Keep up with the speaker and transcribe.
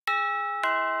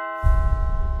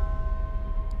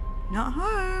Not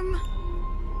home.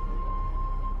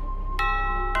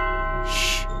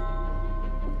 Shh.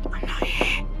 I'm not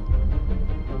here.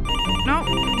 No,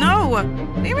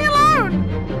 no! Leave me alone!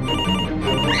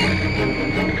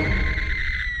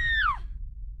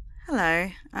 Hello.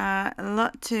 A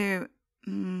lot to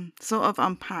sort of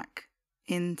unpack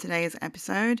in today's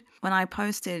episode. When I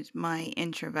posted my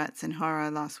Introverts in Horror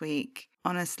last week,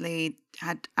 honestly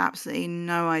had absolutely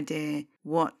no idea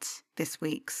what this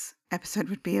week's episode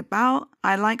would be about.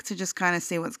 I like to just kind of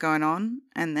see what's going on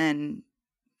and then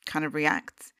kind of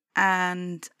react.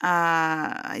 And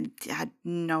I had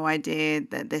no idea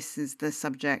that this is the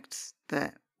subject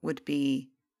that would be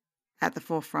at the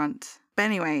forefront. But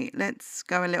anyway, let's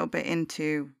go a little bit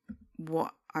into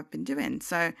what I've been doing.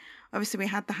 So obviously we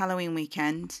had the Halloween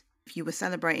weekend. If you were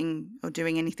celebrating or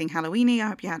doing anything Halloweeny, I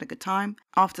hope you had a good time.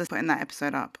 After putting that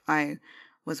episode up, I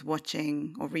was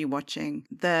watching or rewatching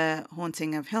The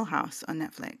Haunting of Hill House on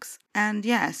Netflix. And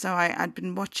yeah, so I'd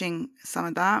been watching some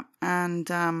of that. And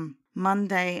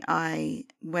Monday, I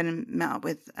went and met up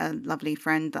with a lovely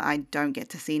friend that I don't get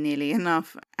to see nearly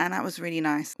enough. And that was really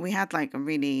nice. We had like a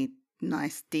really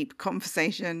nice, deep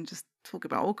conversation, just talk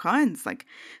about all kinds, like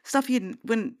stuff you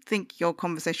wouldn't think your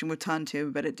conversation would turn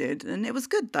to, but it did. And it was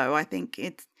good, though. I think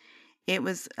it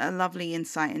was a lovely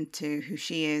insight into who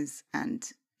she is, and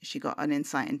she got an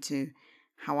insight into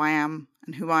how I am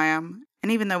and who I am.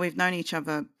 And even though we've known each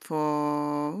other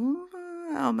for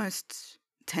almost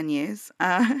 10 years,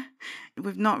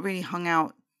 we've not really hung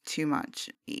out too much,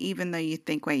 even though you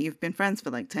think, wait, you've been friends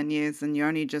for like 10 years and you're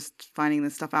only just finding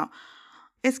this stuff out.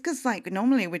 It's because like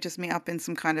normally we just meet up in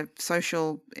some kind of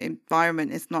social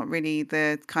environment. It's not really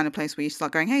the kind of place where you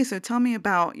start going, hey, so tell me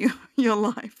about your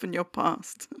life and your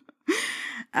past.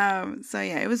 So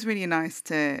yeah, it was really nice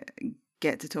to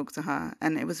get to talk to her,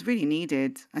 and it was really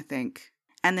needed, I think.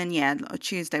 And then yeah,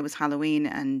 Tuesday was Halloween,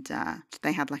 and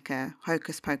they had like a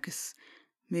Hocus Pocus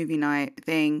movie night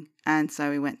thing, and so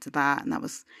we went to that, and that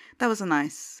was a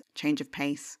nice change of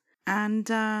pace. And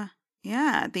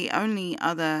yeah, the only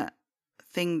other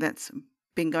thing that's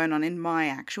been going on in my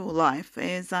actual life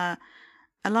is a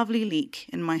lovely leak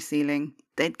in my ceiling.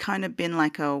 They'd kind of been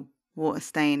like a water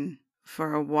stain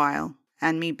for a while,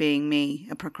 and me being me,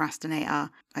 a procrastinator,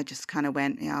 I just kind of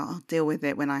went, yeah, I'll deal with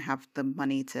it when I have the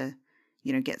money to,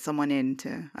 get someone in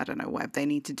to, I don't know, whatever they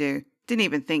need to do. Didn't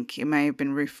even think it may have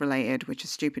been roof related, which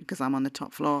is stupid because I'm on the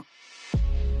top floor.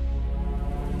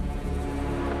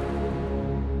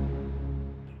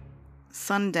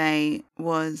 Sunday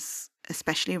was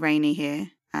especially rainy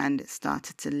here, and it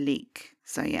started to leak.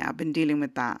 So yeah, I've been dealing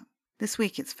with that. This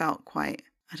week it's felt quite,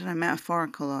 I don't know,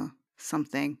 metaphorical or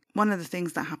something. One of the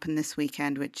things that happened this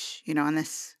weekend, which,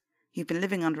 unless you've been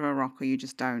living under a rock or you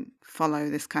just don't follow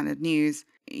this kind of news,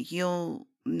 you'll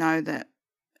know that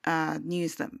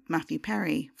news that Matthew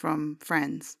Perry from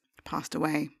Friends passed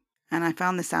away. And I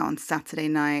found this out on Saturday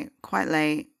night, quite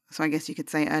late, so I guess you could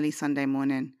say early Sunday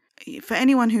morning. For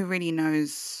anyone who really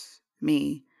knows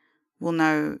me, will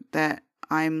know that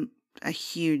I'm a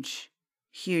huge,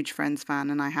 huge Friends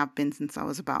fan, and I have been since I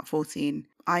was about 14.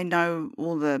 I know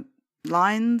all the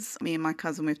lines. Me and my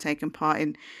cousin, we've taken part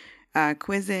in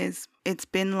quizzes. It's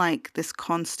been like this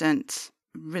constant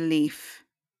relief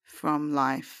from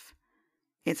life.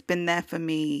 It's been there for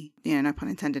me, no pun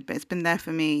intended, but it's been there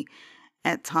for me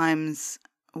at times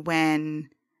when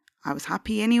I was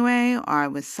happy anyway, or I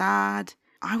was sad.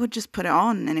 I would just put it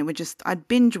on, and I'd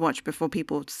binge watch before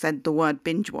people said the word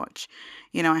binge watch.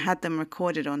 I had them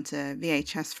recorded onto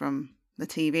VHS from the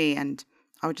TV, and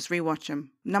I would just rewatch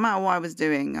them. No matter what I was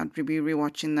doing, I'd be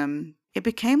rewatching them. It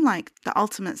became like the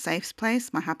ultimate safe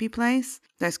place, my happy place.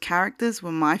 Those characters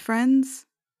were my friends.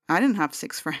 I didn't have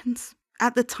 6 friends.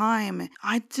 At the time,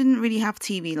 I didn't really have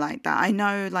TV like that. I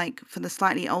know, like, for the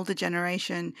slightly older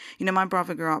generation, my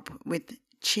brother grew up with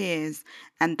Cheers,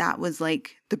 and that was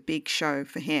like the big show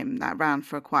for him that ran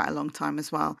for quite a long time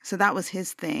as well. So that was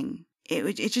his thing.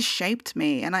 It just shaped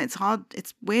me, and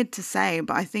it's weird to say,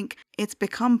 but I think it's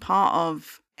become part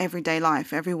of everyday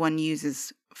life. Everyone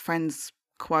uses Friends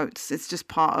quotes. It's just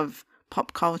part of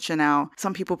pop culture now.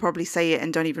 Some people probably say it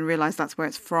and don't even realize that's where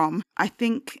it's from. I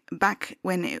think back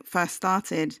when it first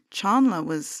started, Chandler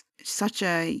was such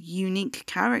a unique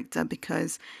character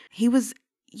because he was,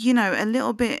 a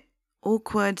little bit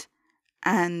awkward,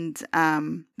 and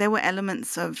there were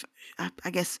elements of,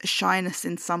 I guess, shyness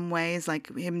in some ways,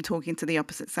 like him talking to the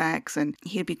opposite sex, and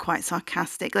he'd be quite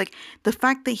sarcastic. Like the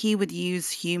fact that he would use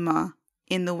humor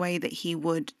in the way that he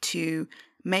would to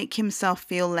make himself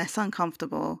feel less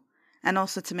uncomfortable, and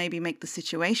also to maybe make the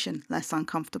situation less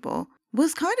uncomfortable,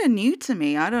 was kind of new to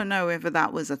me. I don't know whether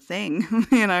that was a thing,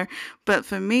 but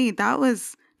for me, that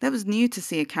was That was new to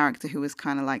see a character who was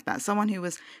kind of like that. Someone who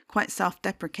was quite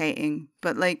self-deprecating,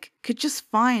 but like could just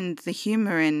find the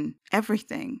humor in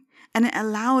everything. And it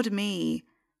allowed me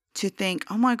to think,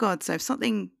 oh my God, so if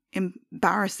something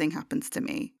embarrassing happens to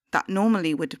me, that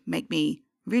normally would make me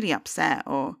really upset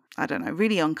or, I don't know,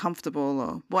 really uncomfortable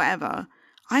or whatever,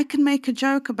 I could make a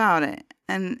joke about it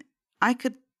and I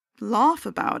could laugh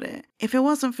about it. If it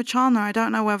wasn't for Chandler, I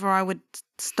don't know whether I would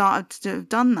start to have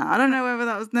done that. I don't know whether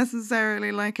that was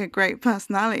necessarily like a great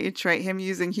personality trait, him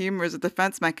using humor as a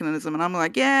defense mechanism. And I'm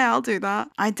like, yeah, I'll do that.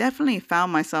 I definitely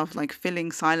found myself like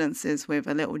filling silences with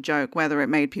a little joke, whether it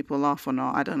made people laugh or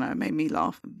not. I don't know, it made me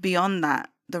laugh. Beyond that,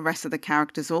 the rest of the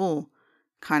characters all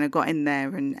kind of got in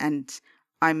there, and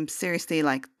I'm seriously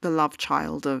like the love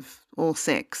child of all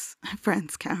 6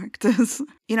 Friends characters.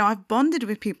 You know, I've bonded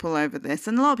with people over this,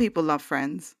 and a lot of people love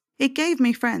Friends. It gave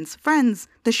me friends. Friends,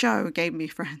 the show gave me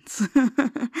friends.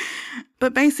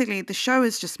 But basically, the show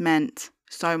has just meant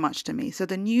so much to me. So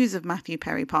the news of Matthew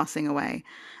Perry passing away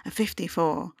at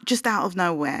 54, just out of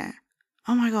nowhere.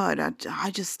 Oh my God,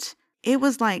 I just, it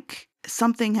was like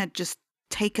something had just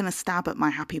taken a stab at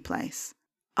my happy place.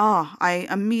 Oh, I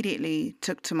immediately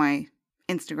took to my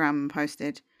Instagram and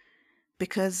posted,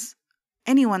 because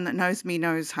anyone that knows me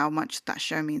knows how much that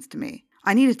show means to me.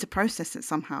 I needed to process it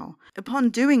somehow. Upon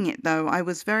doing it, though, I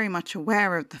was very much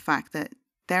aware of the fact that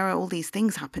there are all these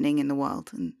things happening in the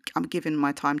world, and I'm giving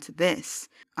my time to this.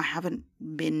 I haven't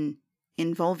been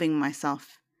involving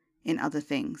myself in other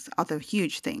things, other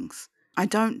huge things. I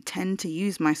don't tend to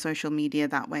use my social media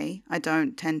that way. I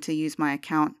don't tend to use my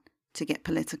account to get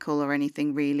political or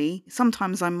anything, really.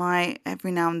 Sometimes I might,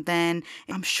 every now and then.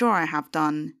 I'm sure I have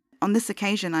done. On this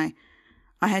occasion, I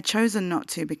had chosen not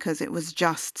to because it was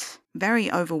just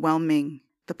very overwhelming.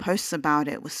 The posts about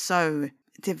it were so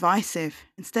divisive.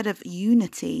 Instead of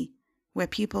unity, where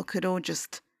people could all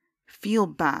just feel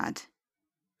bad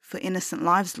for innocent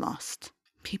lives lost,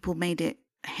 people made it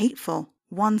hateful,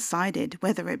 one-sided,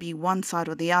 whether it be one side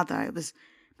or the other. It was,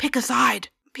 pick a side.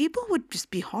 People would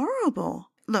just be horrible.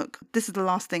 Look, this is the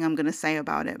last thing I'm going to say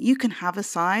about it. You can have a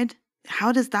side.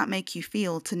 How does that make you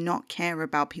feel to not care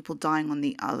about people dying on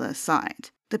the other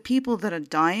side? The people that are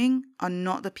dying are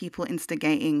not the people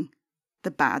instigating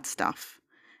the bad stuff.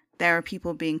 There are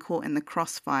people being caught in the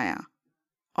crossfire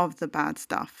of the bad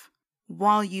stuff.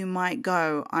 While you might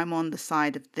go, I'm on the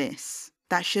side of this,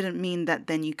 that shouldn't mean that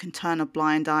then you can turn a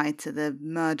blind eye to the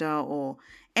murder or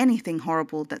anything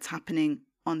horrible that's happening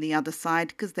on the other side,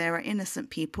 because there are innocent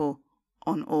people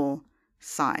on all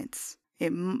sides. It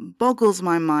boggles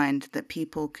my mind that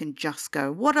people can just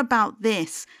go, what about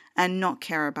this, and not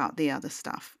care about the other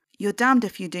stuff. You're damned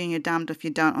if you do and you're damned if you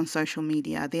don't on social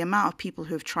media. The amount of people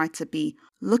who have tried to be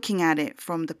looking at it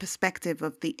from the perspective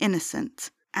of the innocent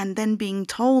and then being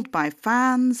told by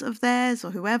fans of theirs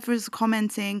or whoever is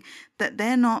commenting that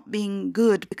they're not being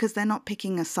good because they're not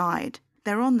picking a side.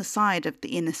 They're on the side of the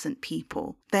innocent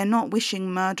people. They're not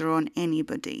wishing murder on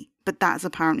anybody. But that's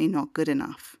apparently not good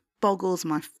enough. Boggles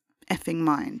my effing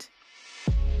mind.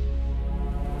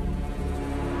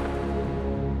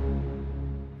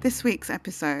 This week's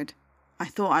episode, I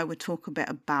thought I would talk a bit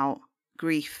about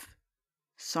grief,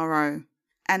 sorrow,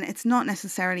 and it's not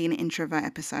necessarily an introvert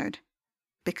episode,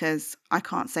 because I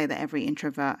can't say that every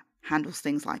introvert handles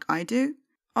things like I do.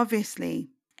 Obviously,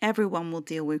 everyone will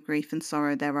deal with grief and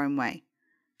sorrow their own way.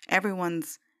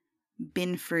 Everyone's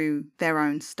been through their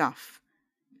own stuff.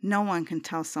 No one can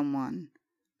tell someone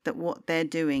that what they're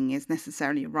doing is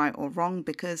necessarily right or wrong,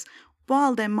 because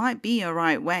while there might be a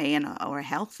right way or a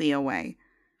healthier way,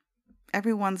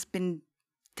 everyone's been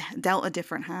dealt a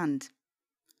different hand.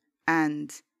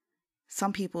 And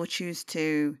some people choose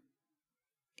to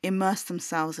immerse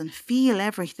themselves and feel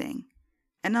everything,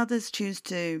 and others choose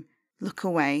to look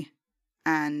away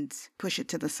and push it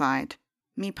to the side.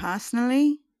 Me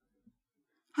personally,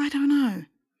 I don't know.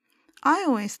 I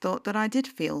always thought that I did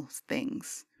feel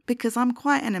things because I'm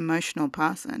quite an emotional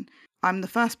person. I'm the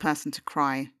first person to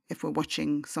cry if we're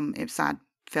watching some sad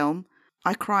film.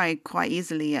 I cry quite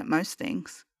easily at most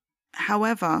things.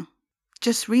 However,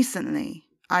 just recently,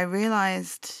 I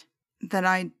realized that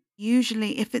I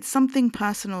usually, if it's something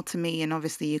personal to me, and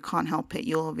obviously you can't help it,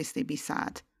 you'll obviously be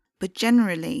sad. But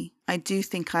generally, I do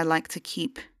think I like to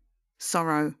keep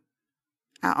sorrow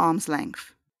at arm's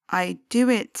length. I do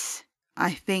it,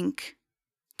 I think,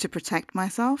 to protect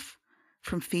myself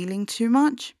from feeling too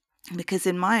much, because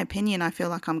in my opinion, I feel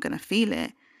like I'm going to feel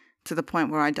it to the point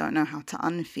where I don't know how to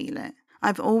unfeel it.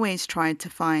 I've always tried to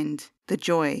find the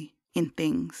joy in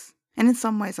things. And in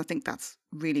some ways, I think that's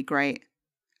really great.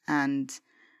 And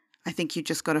I think you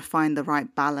just got to find the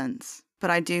right balance. But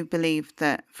I do believe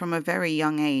that from a very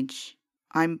young age,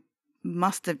 I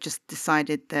must have just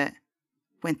decided that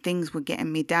when things were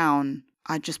getting me down,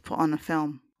 I'd just put on a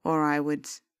film, or I would,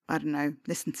 I don't know,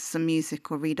 listen to some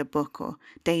music or read a book or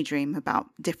daydream about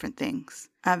different things.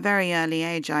 At a very early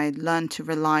age, I learned to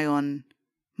rely on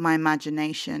my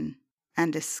imagination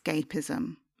and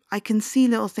escapism. I can see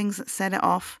little things that set it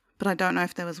off, but I don't know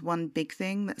if there was one big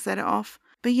thing that set it off.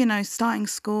 But, starting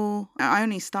school, I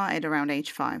only started around age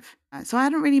 5. So I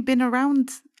hadn't really been around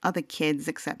other kids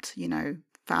except,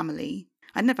 family.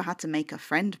 I'd never had to make a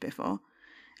friend before.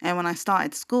 And when I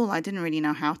started school, I didn't really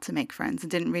know how to make friends. I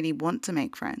didn't really want to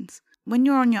make friends. When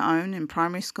you're on your own in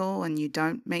primary school and you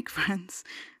don't make friends,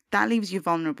 that leaves you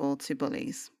vulnerable to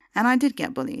bullies. And I did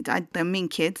get bullied. They're mean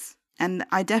kids. And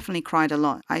I definitely cried a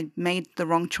lot. I made the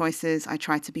wrong choices. I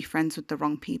tried to be friends with the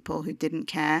wrong people who didn't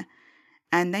care.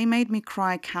 And they made me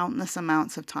cry countless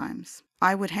amounts of times.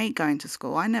 I would hate going to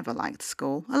school. I never liked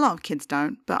school. A lot of kids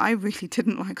don't, but I really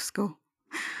didn't like school.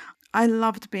 I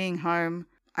loved being home.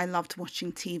 I loved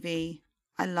watching TV.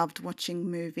 I loved watching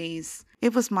movies.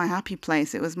 It was my happy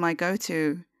place. It was my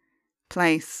go-to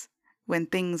place when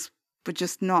things were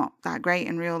just not that great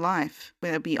in real life.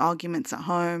 There'd be arguments at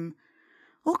home,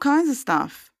 all kinds of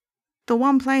stuff. The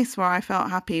one place where I felt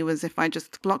happy was if I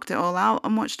just blocked it all out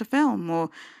and watched a film or,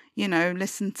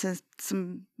 listened to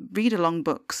some read-along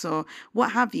books or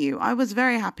what have you. I was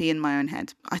very happy in my own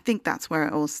head. I think that's where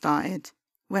it all started.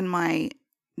 When my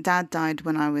dad died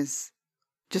when I was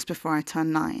just before I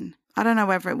turned 9. I don't know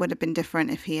whether it would have been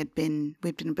different if we'd been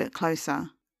a bit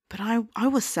closer. But I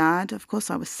was sad. Of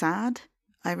course I was sad.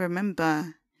 I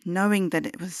remember knowing that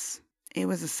it was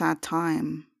a sad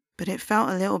time, but it felt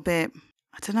a little bit,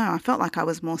 I don't know, I felt like I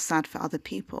was more sad for other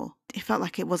people. It felt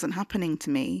like it wasn't happening to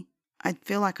me. I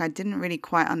feel like I didn't really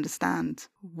quite understand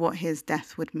what his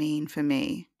death would mean for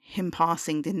me. Him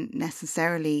passing didn't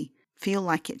necessarily feel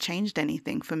like it changed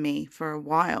anything for me for a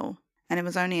while. And it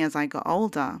was only as I got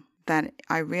older that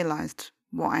I realized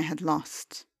what I had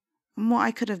lost and what I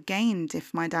could have gained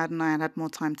if my dad and I had had more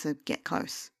time to get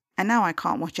close. And now I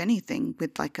can't watch anything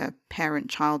with like a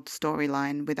parent-child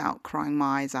storyline without crying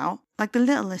my eyes out. Like the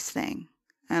littlest thing,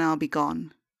 and I'll be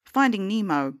gone. Finding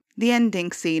Nemo, the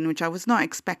ending scene, which I was not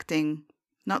expecting,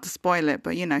 not to spoil it,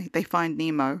 but they find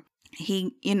Nemo.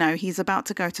 He's about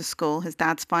to go to school. His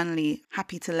dad's finally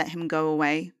happy to let him go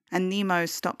away. And Nemo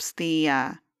stops the,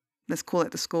 let's call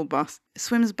it the school bus,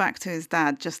 swims back to his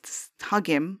dad just to hug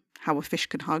him, how a fish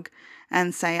could hug,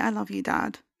 and say, "I love you,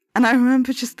 Dad." And I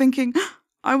remember just thinking,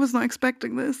 I was not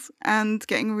expecting this, and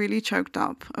getting really choked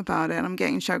up about it. I'm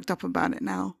getting choked up about it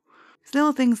now. It's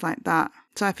little things like that.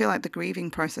 So I feel like the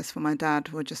grieving process for my dad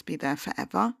will just be there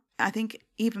forever. I think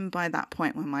even by that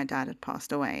point when my dad had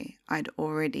passed away, I'd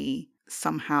already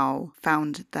somehow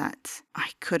found that I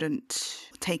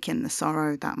couldn't take in the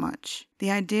sorrow that much.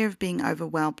 The idea of being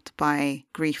overwhelmed by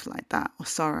grief like that or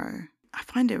sorrow, I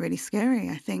find it really scary.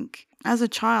 I think as a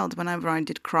child, whenever I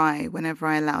did cry, whenever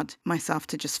I allowed myself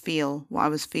to just feel what I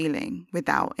was feeling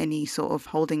without any sort of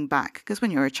holding back, because when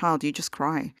you're a child, you just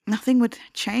cry. Nothing would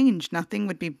change. Nothing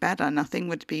would be better. Nothing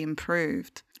would be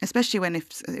improved. Especially when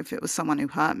if it was someone who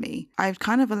hurt me. I've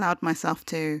kind of allowed myself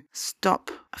to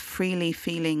stop freely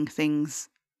feeling things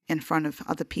in front of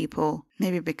other people.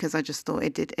 Maybe because I just thought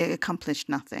it accomplished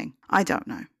nothing. I don't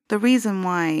know. The reason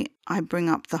why I bring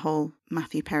up the whole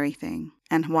Matthew Perry thing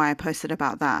and why I posted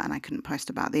about that and I couldn't post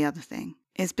about the other thing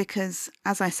is because,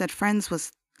 as I said, Friends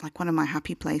was like one of my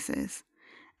happy places.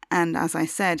 And as I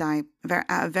said, I,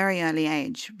 at a very early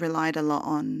age, relied a lot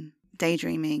on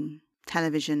daydreaming,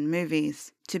 television,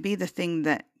 movies, to be the thing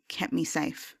that kept me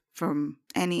safe from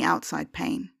any outside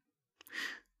pain.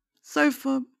 So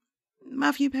for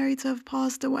Matthew Perry to have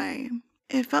passed away,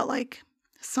 it felt like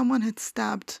someone had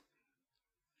stabbed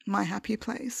my happy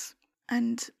place.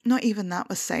 And not even that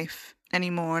was safe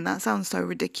anymore. And that sounds so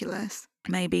ridiculous,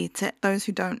 maybe to those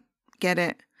who don't get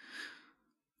it.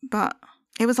 But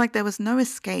it was like there was no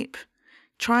escape.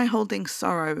 Try holding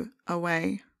sorrow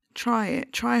away. Try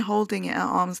it. Try holding it at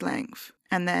arm's length.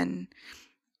 And then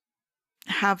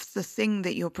have the thing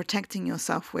that you're protecting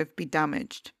yourself with be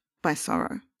damaged by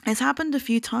sorrow. It's happened a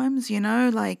few times,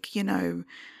 Robin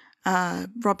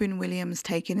Williams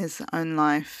taking his own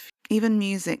life. Even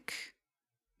music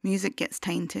gets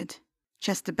tainted.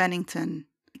 Chester Bennington,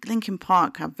 Linkin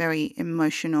Park have very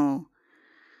emotional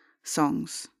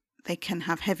songs. They can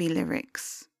have heavy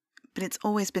lyrics, but it's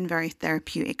always been very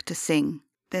therapeutic to sing.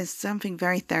 There's something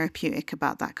very therapeutic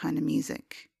about that kind of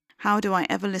music. How do I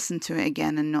ever listen to it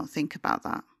again and not think about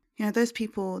that? Those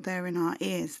people, they're in our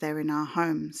ears, they're in our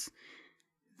homes.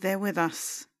 They're with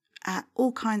us at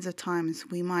all kinds of times.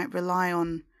 We might rely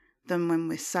on them when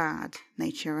we're sad.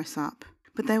 They cheer us up.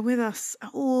 But they're with us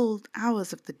at all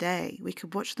hours of the day. We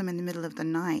could watch them in the middle of the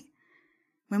night.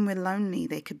 When we're lonely,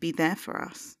 they could be there for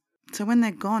us. So when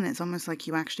they're gone, it's almost like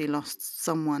you actually lost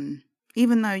someone.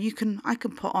 Even though I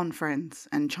can put on Friends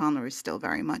and Chandler is still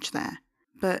very much there.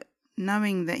 But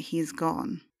knowing that he's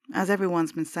gone, as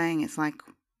everyone's been saying, it's like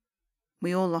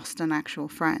we all lost an actual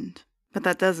friend. But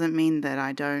that doesn't mean that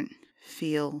I don't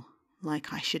feel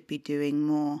like I should be doing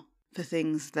more for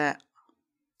things that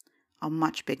are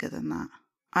much bigger than that.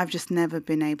 I've just never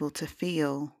been able to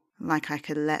feel like I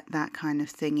could let that kind of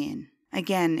thing in.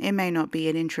 Again, it may not be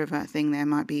an introvert thing. There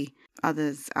might be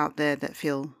others out there that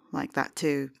feel like that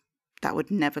too, that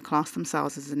would never class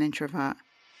themselves as an introvert.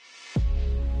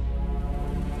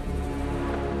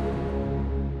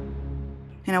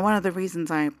 One of the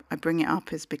reasons I bring it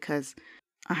up is because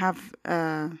I have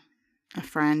a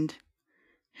friend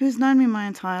who's known me my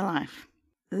entire life.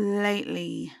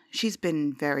 Lately, she's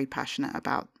been very passionate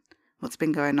about what's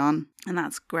been going on, and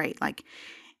that's great. Like,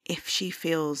 if she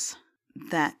feels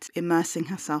that immersing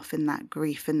herself in that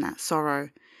grief and that sorrow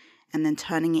and then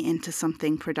turning it into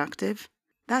something productive,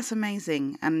 that's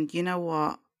amazing. And you know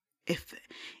what? If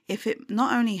it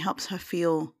not only helps her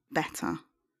feel better,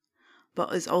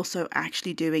 but is also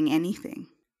actually doing anything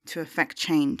to affect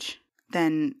change,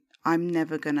 then I'm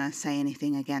never going to say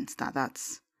anything against that.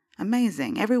 That's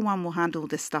amazing. Everyone will handle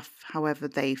this stuff however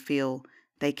they feel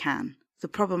they can. The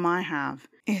problem I have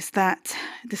is that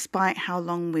despite how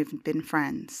long we've been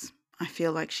friends, I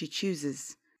feel like she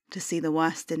chooses to see the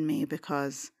worst in me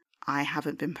because I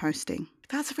haven't been posting.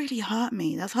 That's really hurt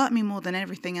me. That's hurt me more than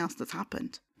everything else that's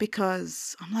happened.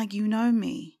 Because I'm like, you know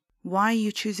me. Why are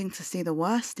you choosing to see the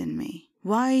worst in me?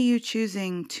 Why are you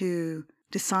choosing to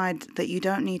decide that you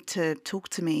don't need to talk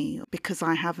to me because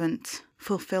I haven't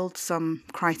fulfilled some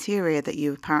criteria that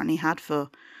you apparently had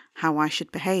for how I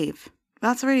should behave?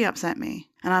 That's really upset me.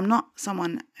 And I'm not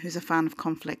someone who's a fan of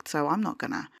conflict, so I'm not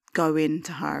going to go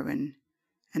into her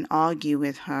and argue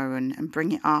with her and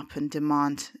bring it up and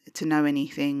demand to know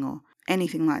anything or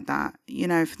anything like that.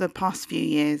 For the past few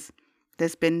years,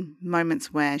 there's been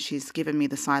moments where she's given me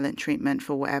the silent treatment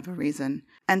for whatever reason.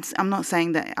 And I'm not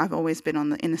saying that I've always been on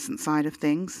the innocent side of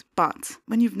things, but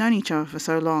when you've known each other for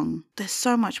so long, there's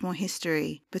so much more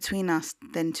history between us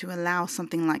than to allow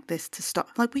something like this to stop.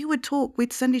 Like, we would talk,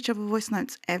 we'd send each other voice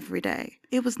notes every day.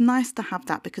 It was nice to have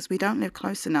that because we don't live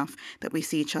close enough that we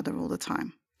see each other all the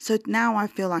time. So now I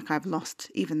feel like I've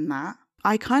lost even that.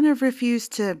 I kind of refuse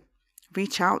to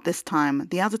reach out this time.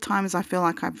 The other times I feel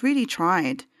like I've really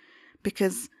tried,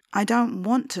 because I don't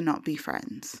want to not be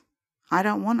friends. I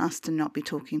don't want us to not be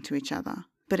talking to each other.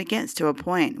 But it gets to a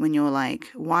point when you're like,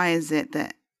 why is it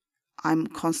that I'm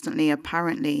constantly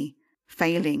apparently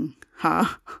failing her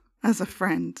as a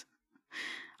friend?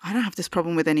 I don't have this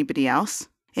problem with anybody else.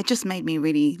 It just made me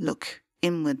really look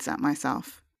inwards at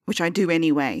myself, which I do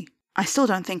anyway. I still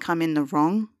don't think I'm in the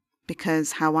wrong,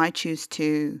 because how I choose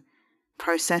to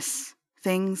process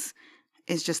things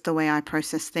is just the way I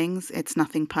process things. It's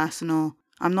nothing personal.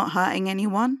 I'm not hurting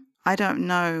anyone. I don't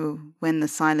know when the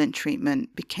silent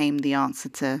treatment became the answer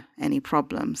to any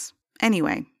problems.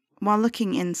 Anyway, while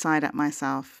looking inside at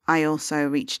myself, I also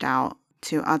reached out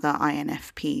to other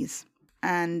INFPs.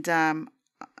 And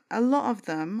a lot of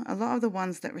the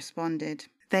ones that responded,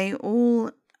 they all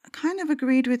kind of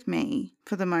agreed with me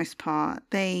for the most part.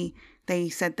 They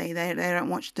said they don't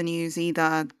watch the news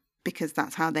either because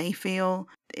that's how they feel.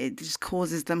 It just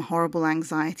causes them horrible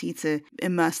anxiety to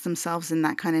immerse themselves in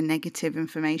that kind of negative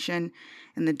information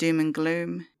and the doom and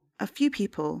gloom. A few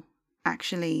people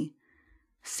actually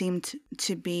seemed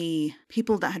to be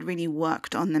people that had really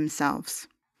worked on themselves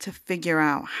to figure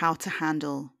out how to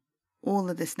handle all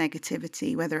of this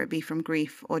negativity, whether it be from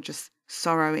grief or just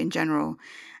sorrow in general,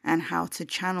 and how to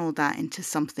channel that into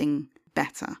something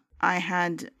better. I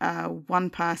had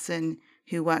one person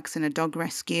who works in a dog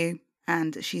rescue,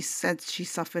 and she said she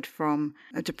suffered from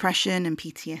a depression and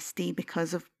PTSD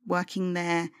because of working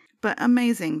there. But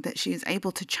amazing that she's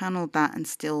able to channel that and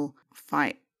still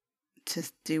fight to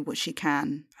do what she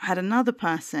can. I had another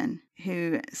person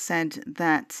who said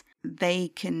that they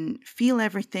can feel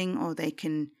everything or they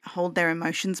can hold their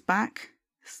emotions back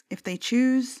if they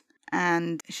choose.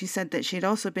 And she said that she'd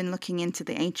also been looking into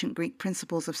the ancient Greek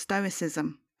principles of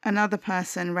Stoicism. Another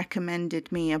person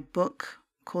recommended me a book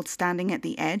called Standing at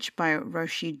the Edge by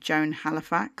Roshi Joan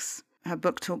Halifax. Her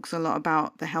book talks a lot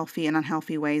about the healthy and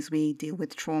unhealthy ways we deal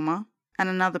with trauma. And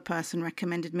another person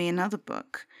recommended me another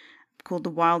book called The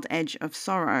Wild Edge of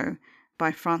Sorrow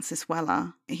by Francis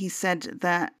Weller. He said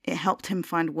that it helped him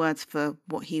find words for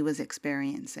what he was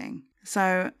experiencing.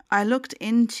 So I looked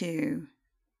into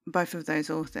both of those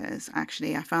authors,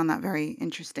 actually. I found that very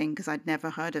interesting because I'd never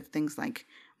heard of things like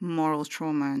moral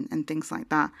trauma and things like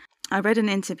that. I read an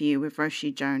interview with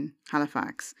Roshi Joan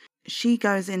Halifax. She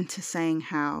goes into saying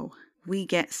how we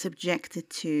get subjected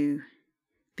to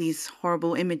these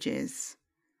horrible images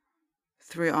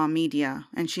through our media.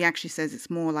 And she actually says it's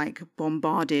more like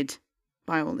bombarded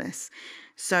by all this.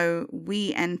 So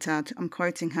we entered, I'm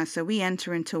quoting her, so we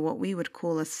enter into what we would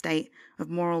call a state of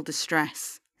moral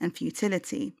distress and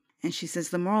futility. And she says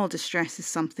the moral distress is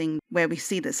something where we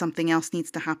see that something else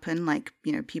needs to happen, like,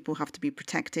 people have to be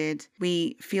protected.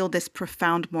 We feel this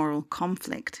profound moral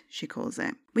conflict, she calls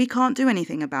it. We can't do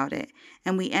anything about it.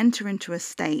 And we enter into a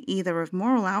state either of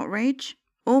moral outrage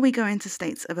or we go into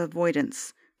states of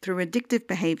avoidance through addictive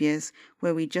behaviors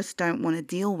where we just don't want to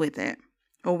deal with it.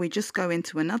 Or we just go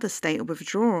into another state of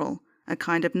withdrawal, a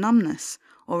kind of numbness,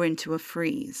 or into a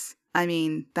freeze. I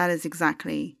mean, that is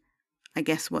exactly, I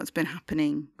guess, what's been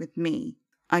happening with me.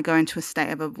 I go into a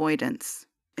state of avoidance.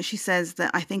 She says that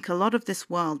I think a lot of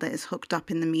this world that is hooked up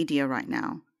in the media right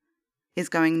now is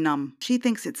going numb. She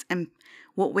thinks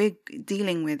what we're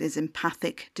dealing with is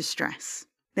empathic distress.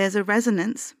 There's a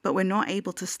resonance, but we're not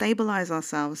able to stabilize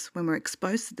ourselves when we're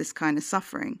exposed to this kind of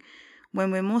suffering.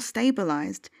 When we're more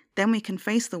stabilized, then we can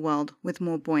face the world with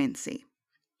more buoyancy.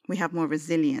 We have more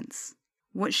resilience.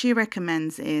 What she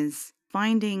recommends is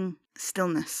finding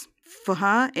stillness. For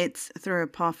her, it's through a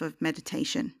path of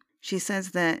meditation. She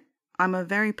says that I'm a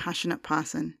very passionate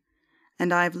person,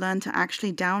 and I've learned to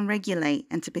actually down-regulate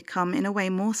and to become, in a way,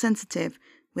 more sensitive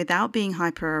without being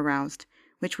hyper-aroused,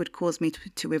 which would cause me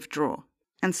to withdraw.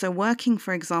 And so working,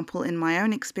 for example, in my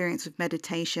own experience of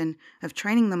meditation, of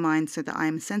training the mind so that I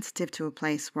am sensitive to a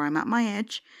place where I'm at my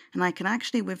edge and I can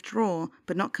actually withdraw,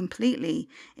 but not completely,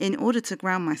 in order to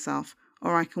ground myself,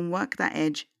 or I can work that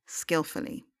edge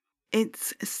skillfully.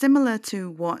 It's similar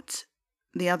to what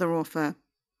the other author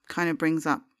kind of brings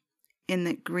up, in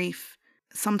that grief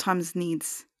sometimes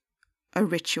needs a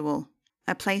ritual,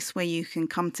 a place where you can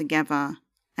come together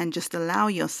and just allow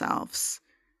yourselves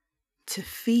to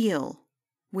feel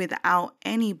without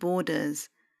any borders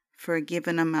for a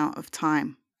given amount of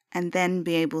time, and then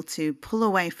be able to pull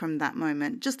away from that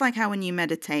moment. Just like how when you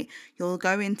meditate, you'll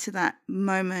go into that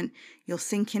moment, you'll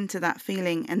sink into that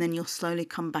feeling, and then you'll slowly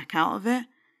come back out of it.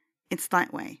 It's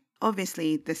that way.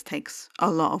 Obviously, this takes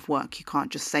a lot of work. You can't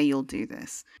just say you'll do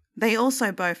this. They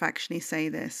also both actually say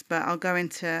this, but I'll go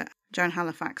into Joan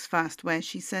Halifax first, where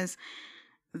she says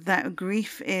that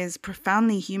grief is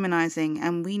profoundly humanizing,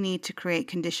 and we need to create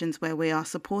conditions where we are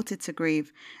supported to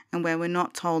grieve and where we're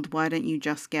not told, why don't you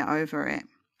just get over it?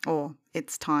 Or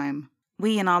it's time.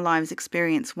 We in our lives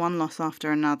experience one loss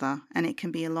after another, and it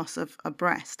can be a loss of a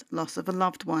breast, loss of a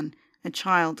loved one, a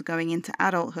child going into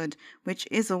adulthood, which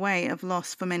is a way of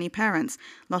loss for many parents,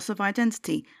 loss of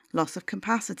identity, loss of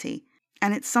capacity.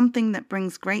 And it's something that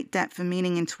brings great depth and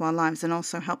meaning into our lives and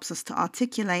also helps us to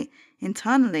articulate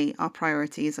internally our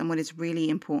priorities and what is really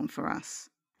important for us.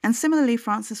 And similarly,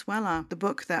 Francis Weller, the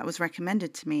book that was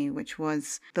recommended to me, which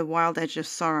was The Wild Edge of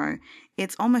Sorrow,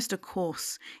 it's almost a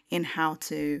course in how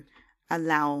to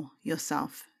allow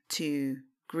yourself to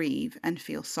grieve and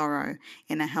feel sorrow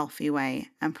in a healthy way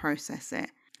and process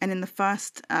it. And in the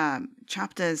first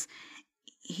chapters,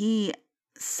 he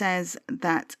says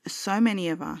that so many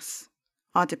of us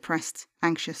are depressed,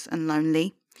 anxious, and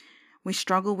lonely. We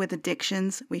struggle with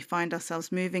addictions. We find ourselves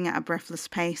moving at a breathless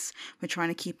pace. We're trying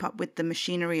to keep up with the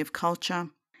machinery of culture.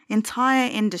 Entire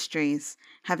industries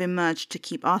have emerged to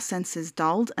keep our senses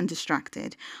dulled and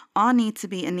distracted. Our need to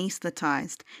be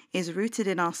anesthetized is rooted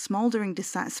in our smoldering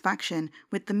dissatisfaction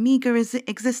with the meager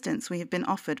existence we have been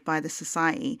offered by the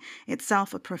society,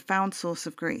 itself a profound source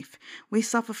of grief. We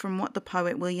suffer from what the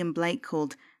poet William Blake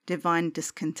called divine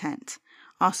discontent.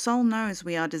 Our soul knows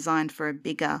we are designed for a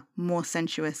bigger, more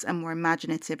sensuous, and more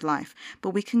imaginative life,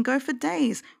 but we can go for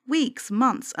days, weeks,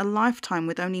 months, a lifetime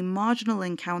with only marginal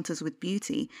encounters with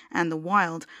beauty and the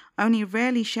wild, only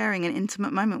rarely sharing an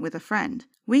intimate moment with a friend.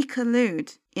 We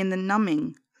collude in the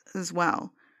numbing as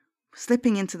well,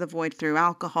 slipping into the void through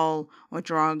alcohol or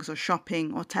drugs or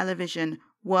shopping or television,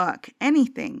 work,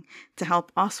 anything to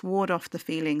help us ward off the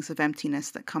feelings of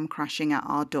emptiness that come crashing at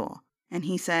our door. And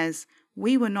he says,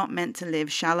 we were not meant to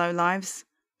live shallow lives,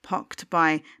 pocked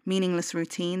by meaningless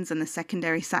routines and the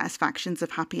secondary satisfactions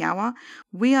of happy hour.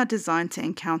 We are designed to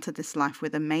encounter this life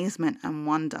with amazement and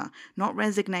wonder, not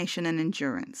resignation and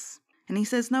endurance. And he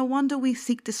says, no wonder we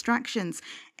seek distractions.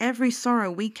 Every sorrow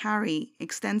we carry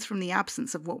extends from the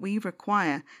absence of what we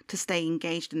require to stay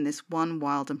engaged in this one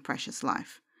wild and precious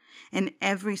life. And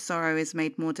every sorrow is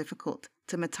made more difficult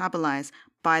to metabolize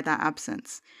by that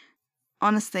absence.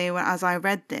 Honestly, as I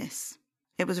read this,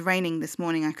 It was raining this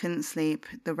morning. I couldn't sleep.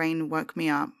 The rain woke me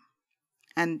up.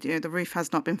 And the roof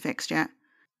has not been fixed yet.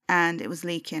 And it was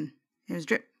leaking. It was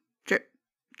drip, drip,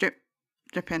 drip,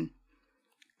 dripping.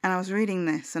 And I was reading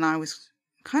this and I was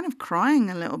kind of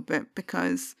crying a little bit,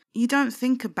 because you don't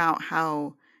think about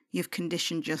how you've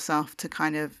conditioned yourself to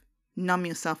kind of numb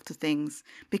yourself to things,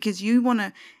 because you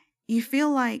feel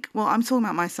like, well, I'm talking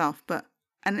about myself,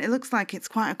 and it looks like it's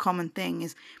quite a common thing,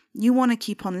 is you want to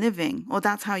keep on living, or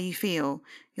that's how you feel.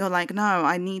 You're like, no,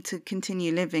 I need to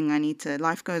continue living.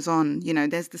 Life goes on.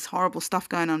 There's this horrible stuff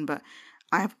going on, but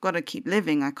I've got to keep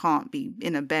living. I can't be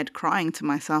in a bed crying to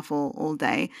myself all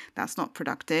day. That's not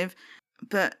productive.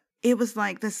 But it was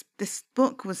like this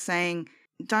book was saying,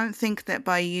 don't think that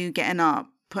by you getting up,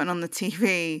 putting on the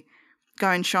TV,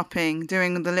 going shopping,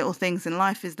 doing the little things in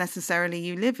life is necessarily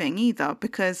you living either,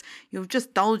 because you'll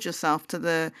just dulled yourself to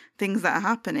the things that are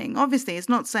happening. Obviously, it's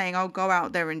not saying, oh, go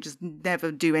out there and just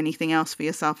never do anything else for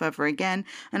yourself ever again.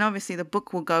 And obviously the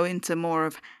book will go into more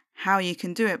of how you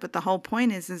can do it. But the whole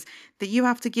point is that you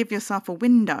have to give yourself a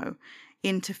window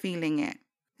into feeling it.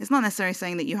 It's not necessarily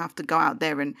saying that you have to go out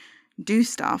there and do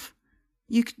stuff.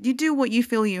 You do what you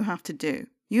feel you have to do.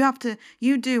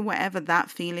 You do whatever that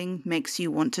feeling makes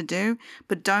you want to do,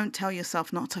 but don't tell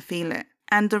yourself not to feel it.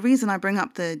 And the reason I bring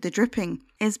up the dripping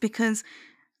is because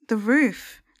the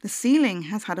ceiling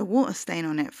has had a water stain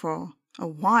on it for a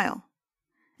while.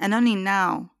 And only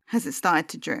now has it started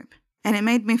to drip. And it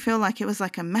made me feel like it was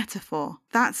like a metaphor.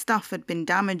 That stuff had been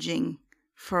damaging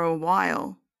for a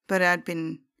while, but I'd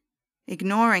been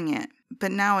ignoring it.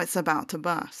 But now it's about to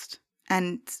burst.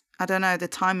 And I don't know, the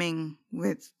timing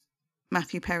with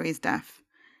Matthew Perry's death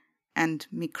and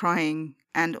me crying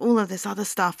and all of this other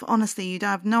stuff. Honestly, you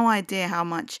have no idea how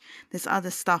much this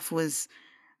other stuff was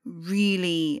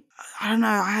really, I don't know,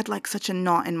 I had like such a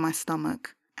knot in my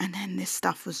stomach. And then this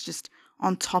stuff was just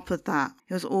on top of that.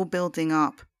 It was all building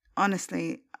up.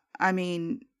 Honestly, I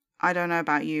mean, I don't know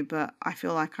about you, but I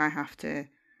feel like I have to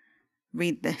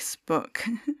read this book.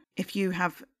 If you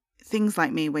have things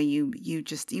like me where you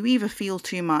either feel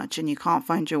too much and you can't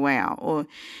find your way out, or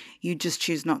you just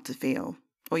choose not to feel,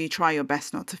 or you try your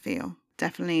best not to feel.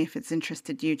 Definitely, if it's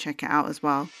interested you, check it out as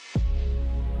well.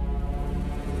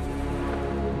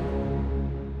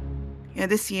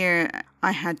 This year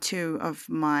I had 2 of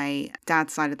my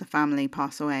dad's side of the family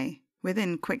pass away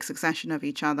within quick succession of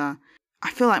each other.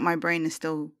 I feel like my brain is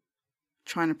still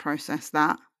trying to process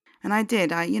that. And I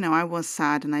did. I was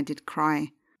sad and I did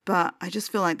cry. But I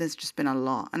just feel like there's just been a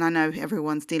lot. And I know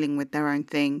everyone's dealing with their own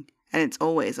thing. And it's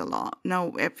always a lot.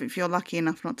 No, if you're lucky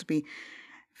enough not to be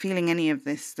feeling any of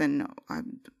this, then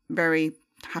I'm very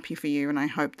happy for you. And I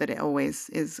hope that it always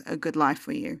is a good life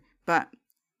for you. But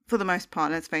for the most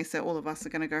part, let's face it, all of us are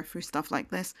going to go through stuff like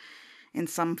this in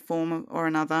some form or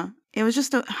another. It was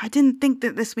just, I didn't think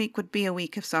that this week would be a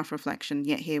week of self-reflection,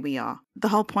 yet here we are. The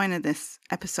whole point of this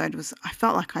episode was I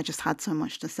felt like I just had so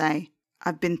much to say.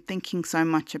 I've been thinking so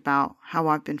much about how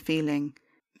I've been feeling,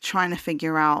 trying to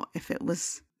figure out if it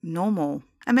was normal.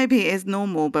 And maybe it is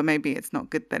normal, but maybe it's not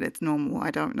good that it's normal.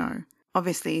 I don't know.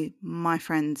 Obviously, my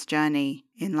friend's journey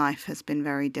in life has been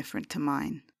very different to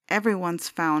mine. Everyone's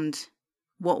found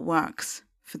what works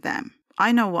for them.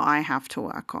 I know what I have to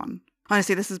work on.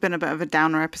 Honestly, this has been a bit of a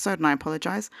downer episode and I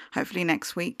apologize. Hopefully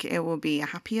next week it will be a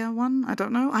happier one. I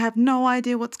don't know. I have no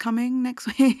idea what's coming next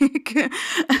week.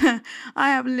 I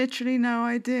have literally no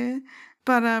idea.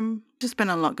 But just been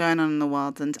a lot going on in the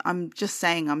world, and I'm just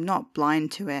saying I'm not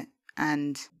blind to it.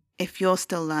 And if you're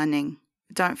still learning,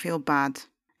 don't feel bad.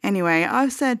 Anyway,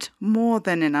 I've said more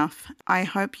than enough. I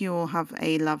hope you all have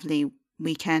a lovely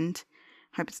weekend.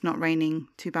 Hope it's not raining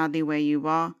too badly where you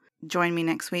are. Join me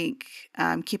next week.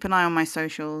 Keep an eye on my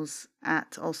socials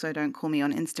at Also Don't Call Me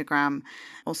on Instagram,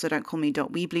 also don't call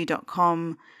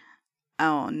me.weebly.com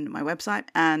on my website.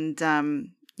 And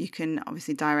you can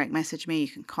obviously direct message me. You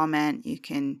can comment. You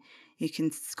can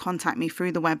contact me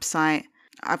through the website.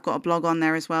 I've got a blog on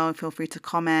there as well. Feel free to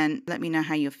comment. Let me know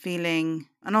how you're feeling.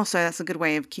 And also that's a good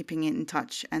way of keeping in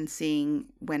touch and seeing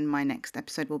when my next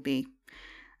episode will be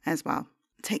as well.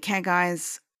 Take care,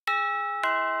 guys.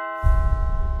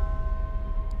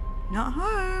 Not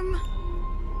home.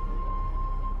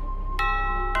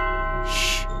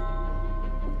 Shh.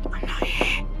 I'm not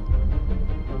here.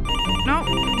 No.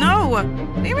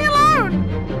 Leave me alone.